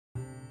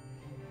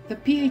The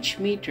pH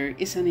meter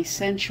is an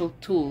essential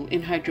tool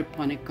in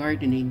hydroponic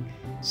gardening,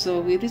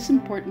 so it is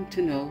important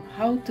to know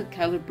how to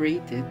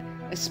calibrate it,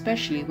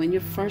 especially when you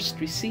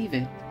first receive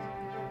it.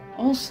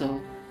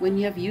 Also, when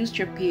you have used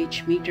your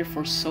pH meter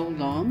for so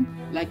long,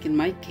 like in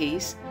my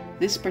case,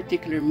 this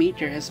particular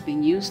meter has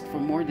been used for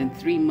more than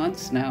 3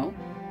 months now,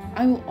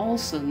 I will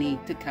also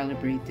need to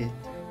calibrate it.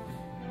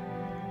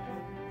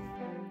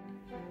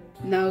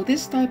 Now,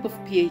 this type of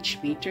pH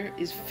meter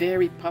is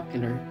very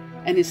popular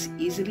and is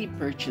easily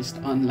purchased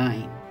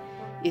online.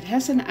 It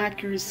has an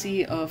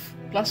accuracy of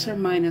plus or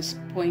minus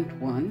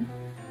 0.1,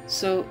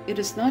 so it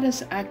is not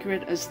as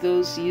accurate as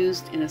those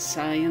used in a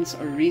science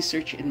or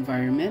research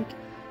environment,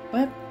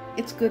 but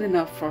it's good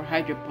enough for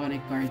hydroponic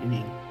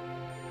gardening.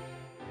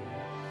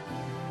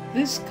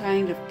 This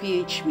kind of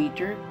pH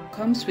meter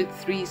comes with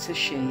 3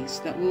 sachets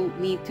that will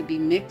need to be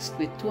mixed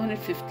with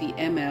 250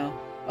 ml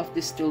of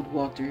distilled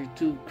water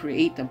to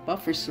create a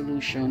buffer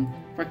solution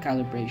for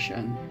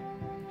calibration.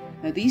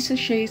 Now, these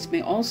sachets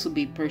may also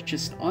be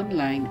purchased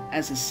online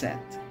as a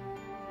set.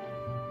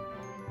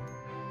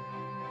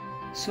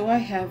 So I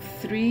have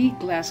 3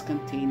 glass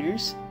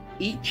containers,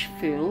 each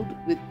filled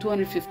with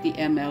 250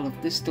 ml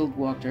of distilled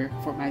water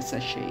for my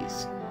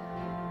sachets.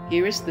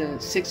 Here is the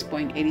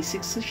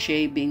 6.86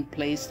 sachet being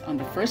placed on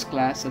the first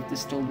glass of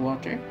distilled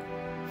water,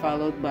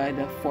 followed by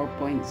the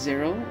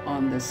 4.0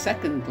 on the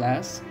second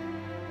glass,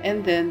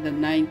 and then the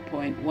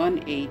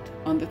 9.18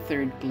 on the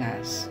third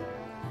glass.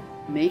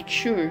 Make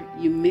sure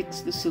you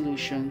mix the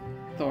solution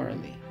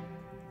thoroughly.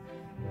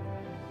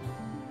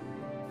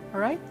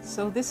 Alright,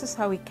 so this is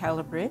how we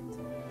calibrate.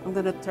 I'm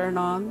going to turn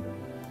on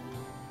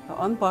the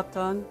on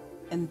button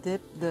and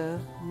dip the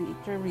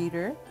meter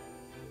reader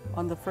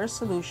on the first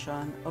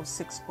solution of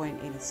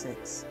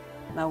 6.86.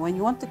 Now when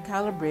you want to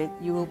calibrate,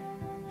 you will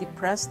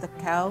depress the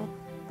cal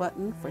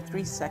button for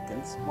 3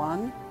 seconds.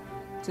 1,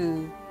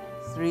 2,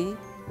 3,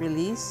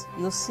 release.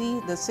 You'll see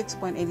the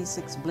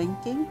 6.86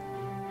 blinking,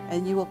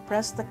 and you will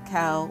press the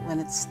cal when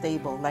it's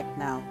stable, like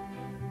now.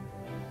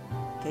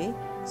 Okay,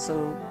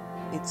 so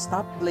it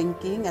stopped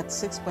blinking at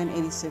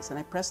 6.86 and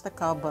I press the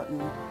cal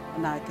button,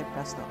 and now I can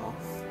press the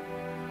off.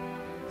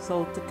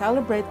 So to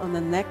calibrate on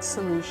the next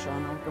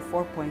solution of the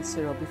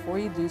 4.0, before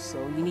you do so,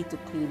 you need to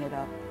clean it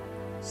up.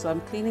 So I'm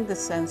cleaning the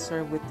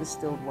sensor with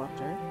distilled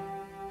water,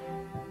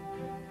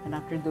 and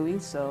after doing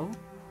so,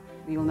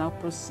 we will now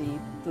proceed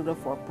to the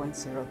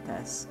 4.0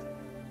 test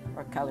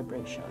or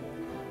calibration.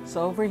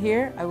 So over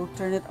here, I will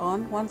turn it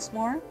on once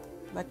more,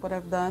 like what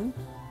I've done.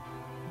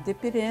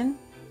 Dip it in,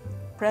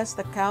 press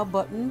the cal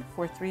button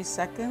for 3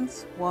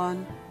 seconds.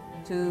 1,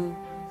 2,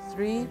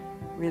 3,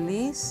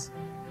 release,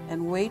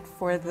 and wait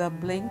for the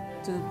blink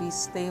to be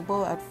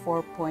stable at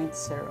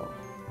 4.0.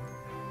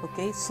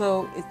 Okay,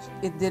 so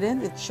it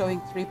didn't. It's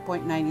showing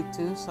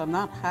 3.92, so I'm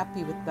not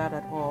happy with that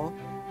at all.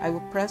 I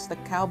will press the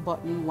cal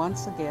button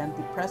once again,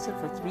 depress it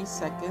for 3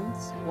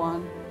 seconds.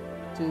 1,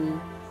 2,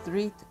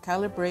 3 to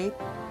calibrate.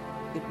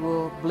 It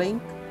will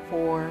blink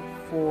 4,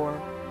 4,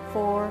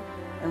 4,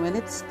 and when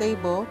it's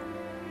stable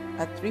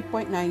at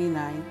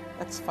 3.99,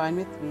 that's fine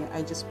with me.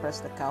 I just press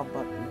the cal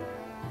button.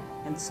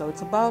 And so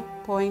it's about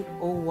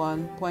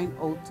 0.01,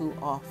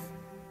 0.02 off,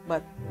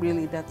 but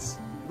really that's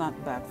not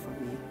bad for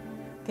me.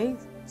 Okay,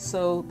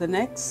 so the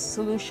next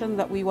solution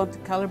that we want to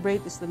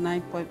calibrate is the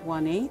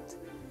 9.18.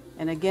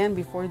 And again,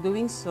 before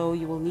doing so,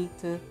 you will need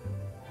to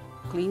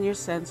clean your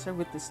sensor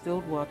with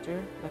distilled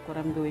water, like what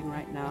I'm doing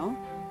right now.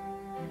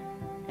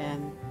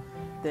 And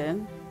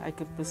then I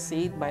can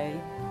proceed by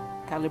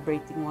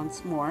calibrating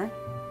once more.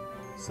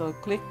 So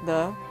click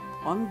the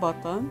on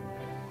button,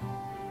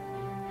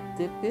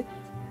 dip it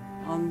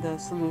on the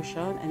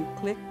solution, and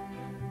click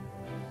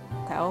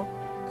cal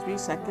 3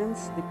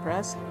 seconds,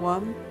 depress.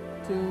 1,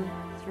 2,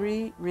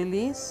 3,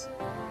 release.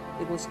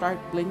 It will start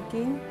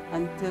blinking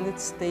until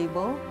it's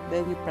stable.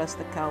 Then you press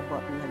the cal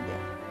button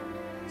again.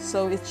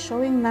 So it's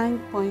showing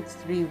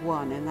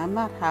 9.31, and I'm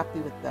not happy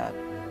with that.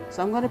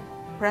 So I'm going to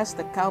press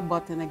the cal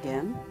button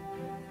again.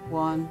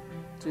 1,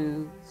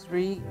 2,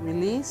 3,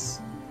 release.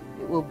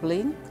 It will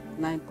blink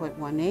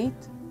 9.18,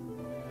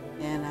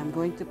 and I'm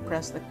going to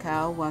press the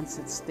cal once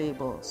it's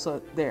stable. So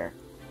there,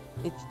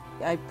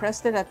 I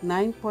pressed it at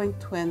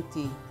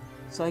 9.20.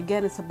 So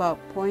again, it's about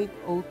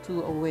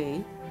 0.02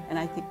 away, and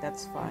I think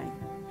that's fine.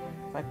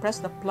 If I press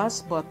the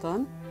plus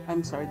button,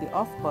 the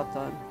off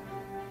button,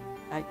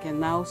 I can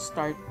now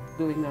start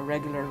doing the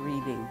regular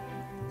reading.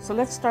 So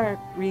let's start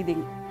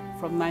reading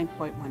from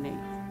 9.18.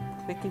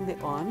 Clicking the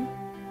on,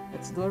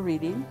 let's do a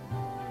reading.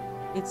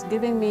 It's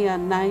giving me a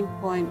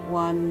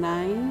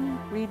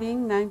 9.19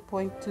 reading,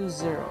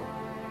 9.20.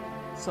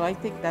 So I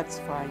think that's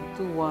fine,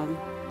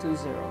 2120.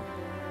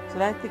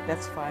 So I think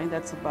that's fine.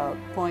 That's about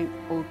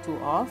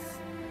 0.02 off.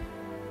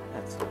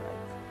 That's all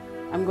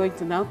right. I'm going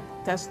to now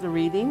test the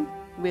reading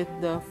with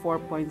the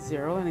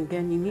 4.0, and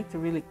again, you need to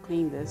really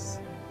clean this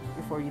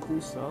before you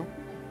do so.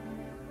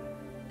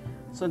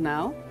 So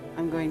now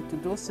I'm going to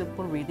do a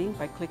simple reading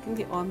by clicking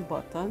the on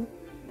button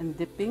and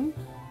dipping,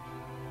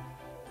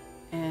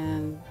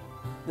 and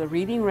the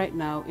reading right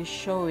now is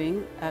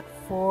showing at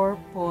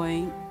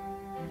 4.0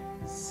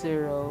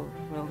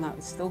 well, now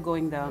it's still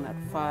going down at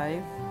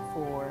 5,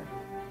 4,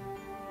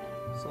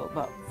 so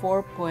about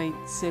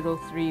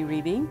 4.03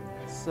 reading.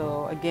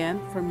 So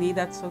again, for me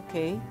that's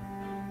okay.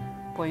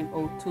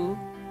 0.02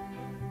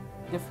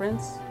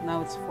 difference.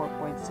 Now it's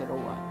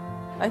 4.01.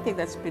 I think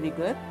that's pretty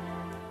good.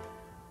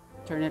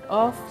 Turn it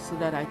off so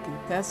that I can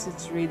test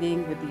its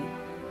reading with the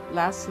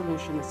last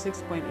solution, the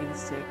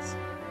 6.86,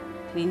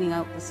 cleaning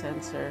out the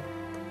sensor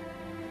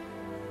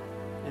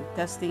and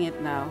testing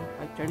it now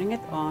by turning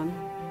it on,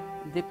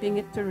 dipping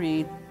it to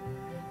read.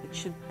 It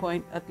should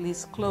point at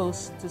least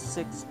close to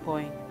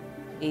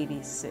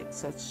 6.86.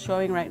 So it's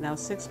showing right now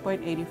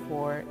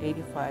 6.84,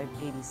 85,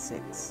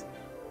 86.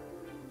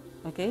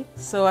 Okay,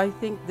 so I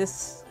think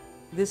this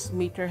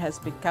meter has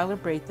been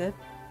calibrated.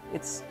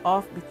 It's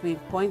off between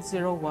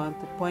 0.01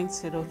 to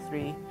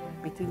 0.03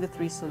 between the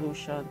three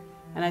solutions,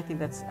 and I think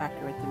that's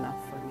accurate enough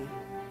for me.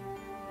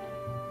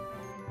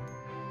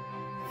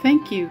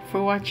 Thank you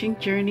for watching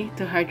Journey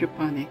to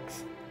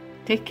Hydroponics.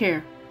 Take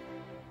care.